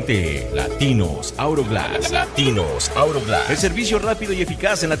 solamente Latinos Auroglass. Latinos Auroglass. El servicio rápido y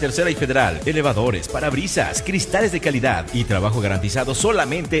eficaz en la Tercera y Federal. Elevadores, parabrisas, cristales de calidad y trabajo garantizado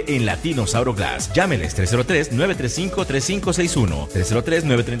solamente en Latinos Auroglass. Llámeles 303-935-3561.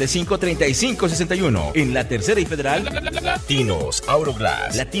 303-935-3561. En la Tercera y Federal, Latinos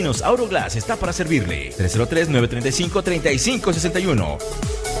Auroglass. Latinos Auroglass está para servirle. 303-935-3561.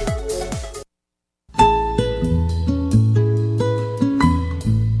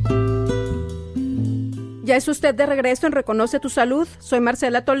 Ya es usted de regreso en Reconoce tu Salud. Soy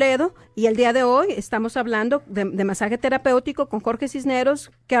Marcela Toledo y el día de hoy estamos hablando de masaje terapéutico con Jorge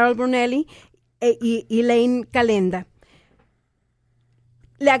Cisneros, Carol Brunelli y Elaine Calenda.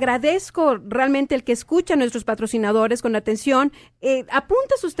 Le agradezco realmente el que escucha a nuestros patrocinadores con atención.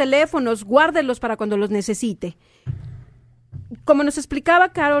 Apunte sus teléfonos, guárdelos para cuando los necesite. Como nos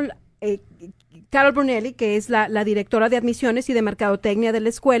explicaba Carol Brunelli, que es la directora de admisiones y de mercadotecnia de la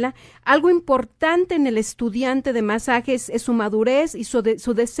escuela, algo importante en el estudiante de masajes es su madurez y su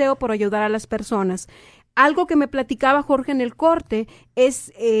deseo por ayudar a las personas. Algo que me platicaba Jorge en el corte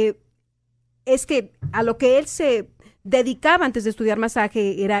es que a lo que él se dedicaba antes de estudiar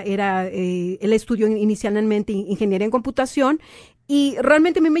masaje era él estudió inicialmente ingeniería en computación. Y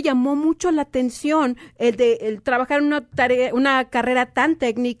realmente a mí me llamó mucho la atención el trabajar en una carrera tan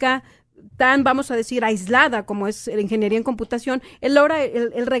técnica, tan, vamos a decir, aislada como es la ingeniería en computación, el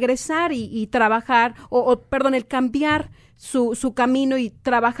regresar y trabajar, el cambiar su camino y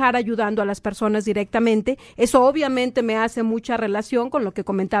trabajar ayudando a las personas directamente. Eso obviamente me hace mucha relación con lo que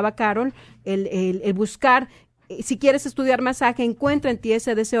comentaba Carol, el buscar, si quieres estudiar masaje, encuentra en ti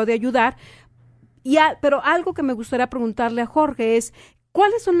ese deseo de ayudar. Pero algo que me gustaría preguntarle a Jorge es,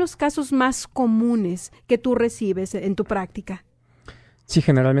 ¿cuáles son los casos más comunes que tú recibes en tu práctica? Sí,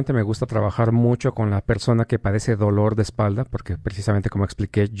 generalmente me gusta trabajar mucho con la persona que padece dolor de espalda, porque precisamente como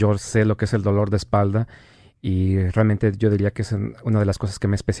expliqué, yo sé lo que es el dolor de espalda y realmente yo diría que es una de las cosas que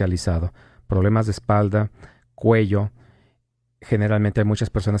me he especializado. Problemas de espalda, cuello. Generalmente hay muchas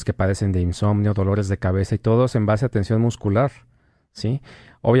personas que padecen de insomnio, dolores de cabeza y todos en base a tensión muscular, ¿sí?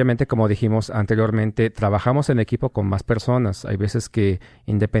 Obviamente, como dijimos anteriormente, trabajamos en equipo con más personas. Hay veces que,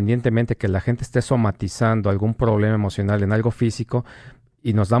 independientemente que la gente esté somatizando algún problema emocional en algo físico,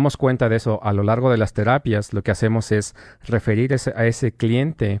 y nos damos cuenta de eso a lo largo de las terapias, lo que hacemos es referir a ese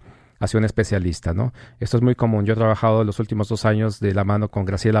cliente hacia un especialista, ¿no? Esto es muy común. Yo he trabajado los últimos 2 años de la mano con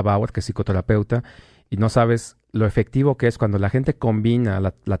Graciela Bauer, que es psicoterapeuta, y no sabes lo efectivo que es cuando la gente combina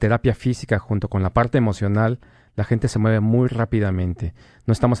la terapia física junto con la parte emocional. La gente se mueve muy rápidamente.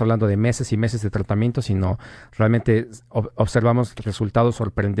 No estamos hablando de meses y meses de tratamiento, sino realmente observamos resultados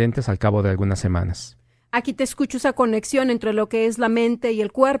sorprendentes al cabo de algunas semanas. Aquí te escucho esa conexión entre lo que es la mente y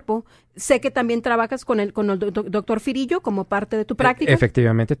el cuerpo. Sé que también trabajas con el doctor Firillo como parte de tu práctica.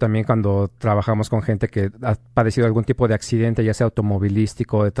 Efectivamente, también cuando trabajamos con gente que ha padecido algún tipo de accidente, ya sea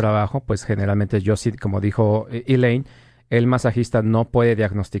automovilístico o de trabajo, pues generalmente yo sí, como dijo Elaine, el masajista no puede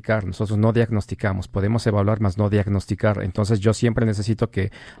diagnosticar, nosotros no diagnosticamos, podemos evaluar, mas no diagnosticar. Entonces yo siempre necesito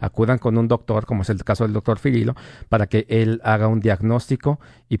que acudan con un doctor, como es el caso del doctor Firillo, para que él haga un diagnóstico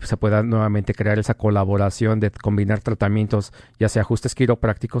y pues, se pueda nuevamente crear esa colaboración de combinar tratamientos, ya sea ajustes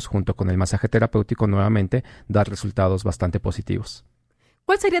quiroprácticos junto con el masaje terapéutico, nuevamente dar resultados bastante positivos.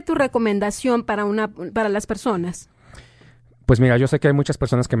 ¿Cuál sería tu recomendación para las personas? Pues mira, yo sé que hay muchas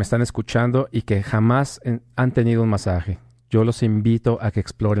personas que me están escuchando y que jamás han tenido un masaje. Yo los invito a que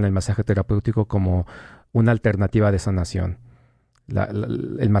exploren el masaje terapéutico como una alternativa de sanación.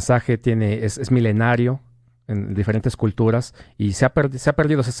 El masaje es milenario en diferentes culturas y se ha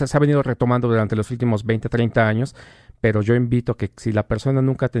perdido, se ha venido retomando durante los últimos 20, 30 años, pero yo invito a que si la persona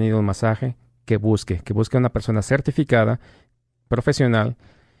nunca ha tenido un masaje, que busque a una persona certificada, profesional.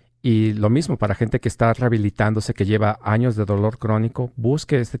 Y lo mismo para gente que está rehabilitándose, que lleva años de dolor crónico,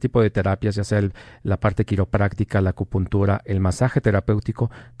 busque este tipo de terapias, ya sea la parte quiropráctica, la acupuntura, el masaje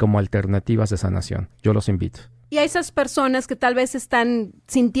terapéutico, como alternativas de sanación. Yo los invito. Y a esas personas que tal vez están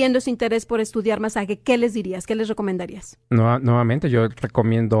sintiendo ese interés por estudiar masaje, ¿qué les dirías? ¿Qué les recomendarías? Nuevamente, yo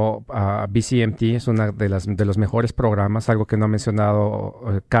recomiendo a BCMT, es uno de los mejores programas. Algo que no ha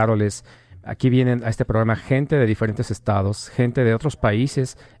mencionado Carol es: aquí vienen a este programa gente de diferentes estados, gente de otros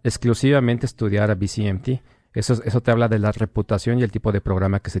países, exclusivamente estudiar a BCMT. Eso te habla de la reputación y el tipo de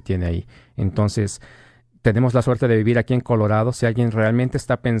programa que se tiene ahí. Entonces, tenemos la suerte de vivir aquí en Colorado. Si alguien realmente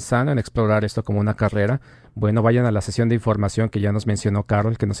está pensando en explorar esto como una carrera, bueno, vayan a la sesión de información que ya nos mencionó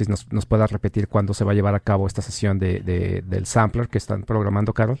Carol, que no sé si nos pueda repetir cuándo se va a llevar a cabo esta sesión del sampler que están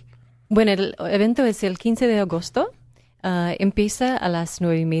programando, Carol. Bueno, el evento es el 15 de agosto. Empieza a las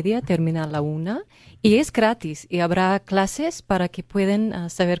 9:30, termina a la 1 y es gratis y habrá clases para que puedan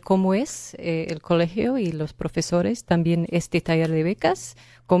saber cómo es el colegio y los profesores. También este taller de becas,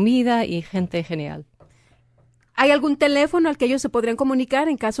 comida y gente genial. ¿Hay algún teléfono al que ellos se podrían comunicar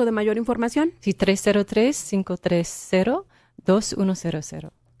en caso de mayor información? Sí,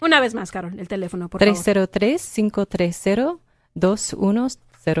 303-530-2100. Una vez más, Carol, el teléfono, por favor.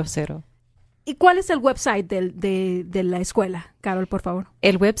 303-530-2100. ¿Y cuál es el website de la escuela, Carol, por favor?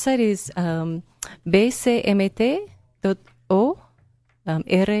 El website es bcmt.org.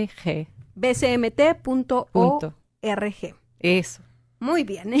 bcmt.org. Eso. Muy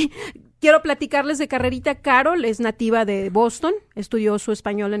bien. Quiero platicarles de carrerita. Carol es nativa de Boston, estudió su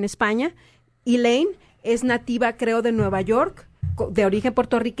español en España. Elaine es nativa, creo, de Nueva York, de origen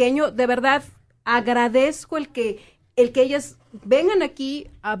puertorriqueño. De verdad, agradezco el que ellas vengan aquí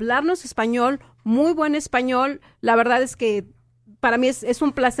a hablarnos español, muy buen español. La verdad es que para mí es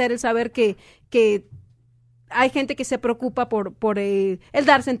un placer el saber que hay gente que se preocupa por el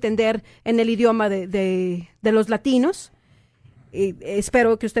darse a entender en el idioma de los latinos.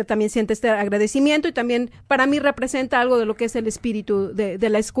 Espero que usted también sienta este agradecimiento, y también para mí representa algo de lo que es el espíritu de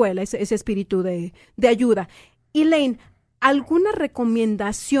la escuela, ese espíritu de ayuda. Elaine, ¿alguna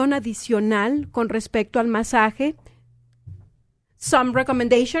recomendación adicional con respecto al masaje? Some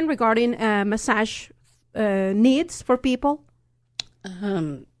recommendation regarding massage needs for people?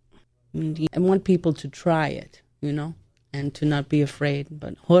 I want people to try it, and to not be afraid.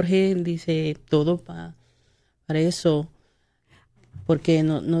 But Jorge dice todo para eso, porque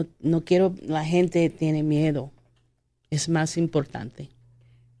no quiero, la gente tiene miedo. Es más importante.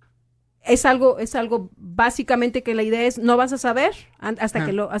 Es algo básicamente que la idea es no vas a saber hasta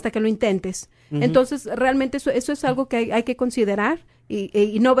que lo intentes. Uh-huh. Entonces, realmente eso es algo que hay que considerar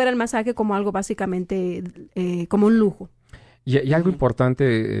y no ver el masaje como algo básicamente como un lujo. Y algo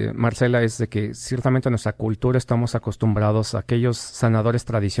importante, Marcela, es de que ciertamente en nuestra cultura estamos acostumbrados a aquellos sanadores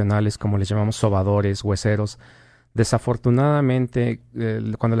tradicionales, como les llamamos sobadores, hueseros. Desafortunadamente,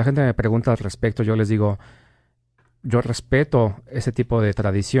 cuando la gente me pregunta al respecto, yo les digo, yo respeto ese tipo de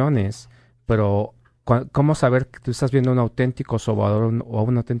tradiciones, pero ¿cómo saber que tú estás viendo un auténtico sobador o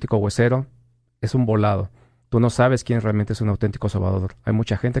un auténtico huesero? Es un volado. Tú no sabes quién realmente es un auténtico sobador. Hay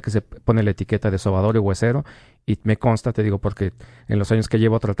mucha gente que se pone la etiqueta de sobador y huesero, y me consta, te digo, porque en los años que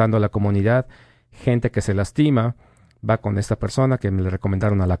llevo tratando a la comunidad, gente que se lastima va con esta persona que me le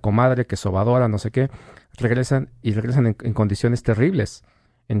recomendaron a la comadre, que es sobadora, no sé qué, regresan en condiciones terribles.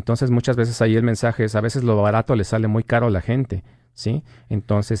 Entonces muchas veces ahí el mensaje es, a veces lo barato le sale muy caro a la gente, ¿sí?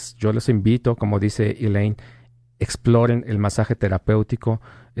 Entonces yo les invito, como dice Elaine, exploren el masaje terapéutico.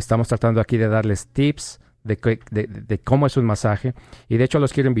 Estamos tratando aquí de darles tips de cómo es un masaje, y de hecho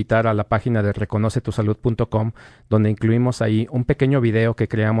los quiero invitar a la página de reconocetusalud.com, donde incluimos ahí un pequeño video que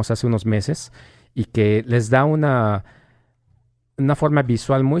creamos hace unos meses y que les da una forma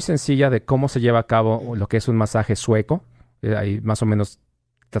visual muy sencilla de cómo se lleva a cabo lo que es un masaje sueco. Ahí más o menos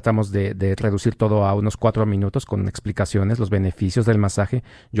tratamos de reducir todo a unos 4 minutos con explicaciones, los beneficios del masaje.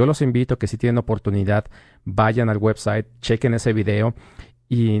 Yo los invito a que si tienen oportunidad, vayan al website, chequen ese video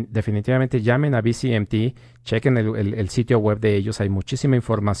y definitivamente llamen a BCMT, chequen el sitio web de ellos, hay muchísima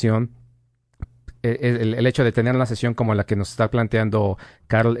información. El hecho de tener una sesión como la que nos está planteando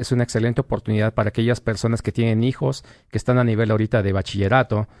Carol es una excelente oportunidad para aquellas personas que tienen hijos, que están a nivel ahorita de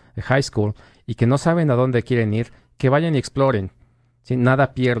bachillerato, de high school, y que no saben a dónde quieren ir, que vayan y exploren. ¿Sí?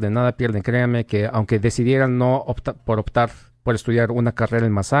 Nada pierden. Créanme que aunque decidieran no optar por estudiar una carrera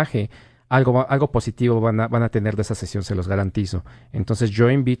en masaje, algo positivo van a tener de esa sesión, se los garantizo. Entonces yo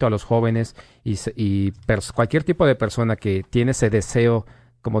invito a los jóvenes y cualquier tipo de persona que tiene ese deseo,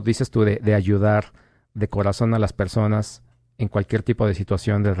 como dices tú, de ayudar de corazón a las personas en cualquier tipo de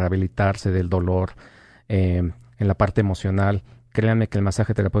situación, de rehabilitarse del dolor, en la parte emocional. Créanme que el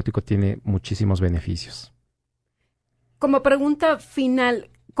masaje terapéutico tiene muchísimos beneficios. Como pregunta final,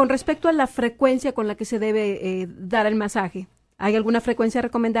 con respecto a la frecuencia con la que se debe dar el masaje, ¿hay alguna frecuencia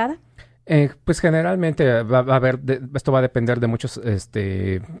recomendada? Pues generalmente va a haber, esto va a depender de muchos,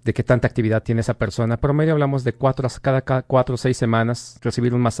 de qué tanta actividad tiene esa persona. Promedio hablamos de cada 4 o 6 semanas,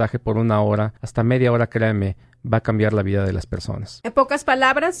 recibir un masaje por 1 hora, hasta media hora, créanme, va a cambiar la vida de las personas. En pocas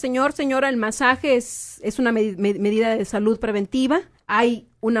palabras, señora, el masaje es una medida de salud preventiva. Hay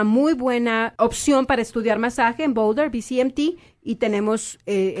una muy buena opción para estudiar masaje en Boulder, BCMT, y tenemos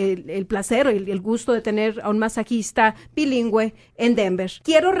el placer, el gusto de tener a un masajista bilingüe en Denver.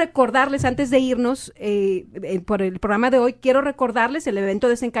 Quiero recordarles, antes de irnos por el programa de hoy, quiero recordarles el evento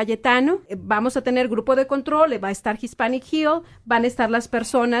de San Cayetano. Vamos a tener grupo de control, va a estar Hispanic Hill, van a estar las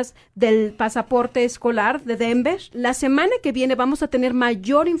personas del pasaporte escolar de Denver. La semana que viene vamos a tener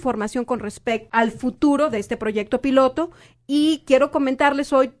mayor información con respecto al futuro de este proyecto piloto, y quiero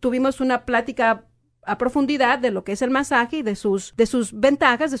comentarles, hoy tuvimos una plática a profundidad de lo que es el masaje y de sus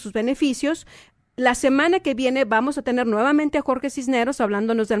ventajas, de sus beneficios. La semana que viene vamos a tener nuevamente a Jorge Cisneros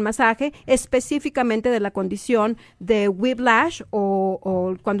hablándonos del masaje, específicamente de la condición de whiplash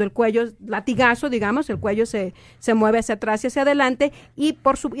o cuando el cuello, latigazo, digamos, el cuello se mueve hacia atrás y hacia adelante, y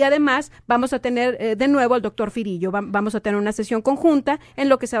además vamos a tener de nuevo al doctor Firillo. Vamos a tener una sesión conjunta en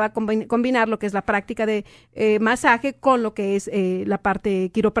lo que se va a combinar lo que es la práctica de masaje con lo que es la parte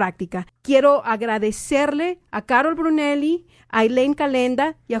quiropráctica. Quiero agradecerle a Carol Brunelli, a Elaine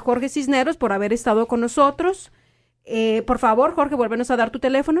Calenda y a Jorge Cisneros por haber estado con nosotros. Por favor, Jorge, vuélvenos a dar tu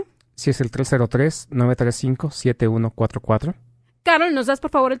teléfono. Sí, es el 303-935-7144. Carol, ¿nos das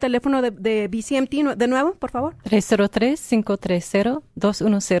por favor el teléfono de BCMT de nuevo, por favor?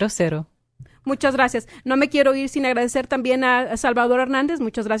 303-530-2100. Muchas gracias. No me quiero ir sin agradecer también a Salvador Hernández.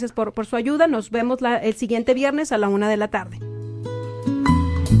 Muchas gracias por su ayuda. Nos vemos el siguiente viernes a la 1:00 p.m.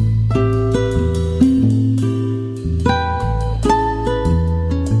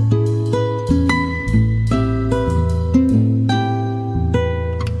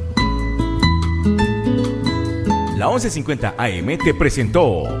 La 1150 AM te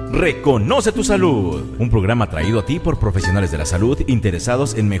presentó Reconoce tu Salud, un programa traído a ti por profesionales de la salud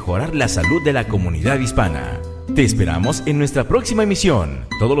interesados en mejorar la salud de la comunidad hispana. Te esperamos en nuestra próxima emisión,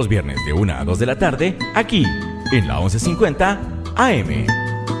 todos los viernes de 1 a 2 de la tarde, aquí, en la 1150 AM.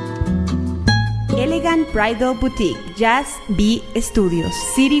 Elegant Bridal Boutique, Jazz B Studios,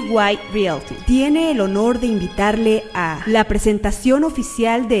 City White Realty tiene el honor de invitarle a la presentación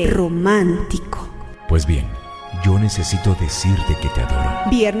oficial de Romántico. Pues bien, yo necesito decirte que te adoro.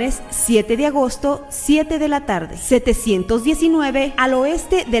 Viernes 7 de agosto, 7 de la tarde, 719 al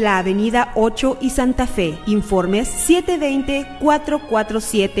oeste de la Avenida 8 y Santa Fe. Informes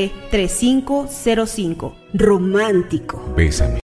 720-447-3505. Romántico. Bésame.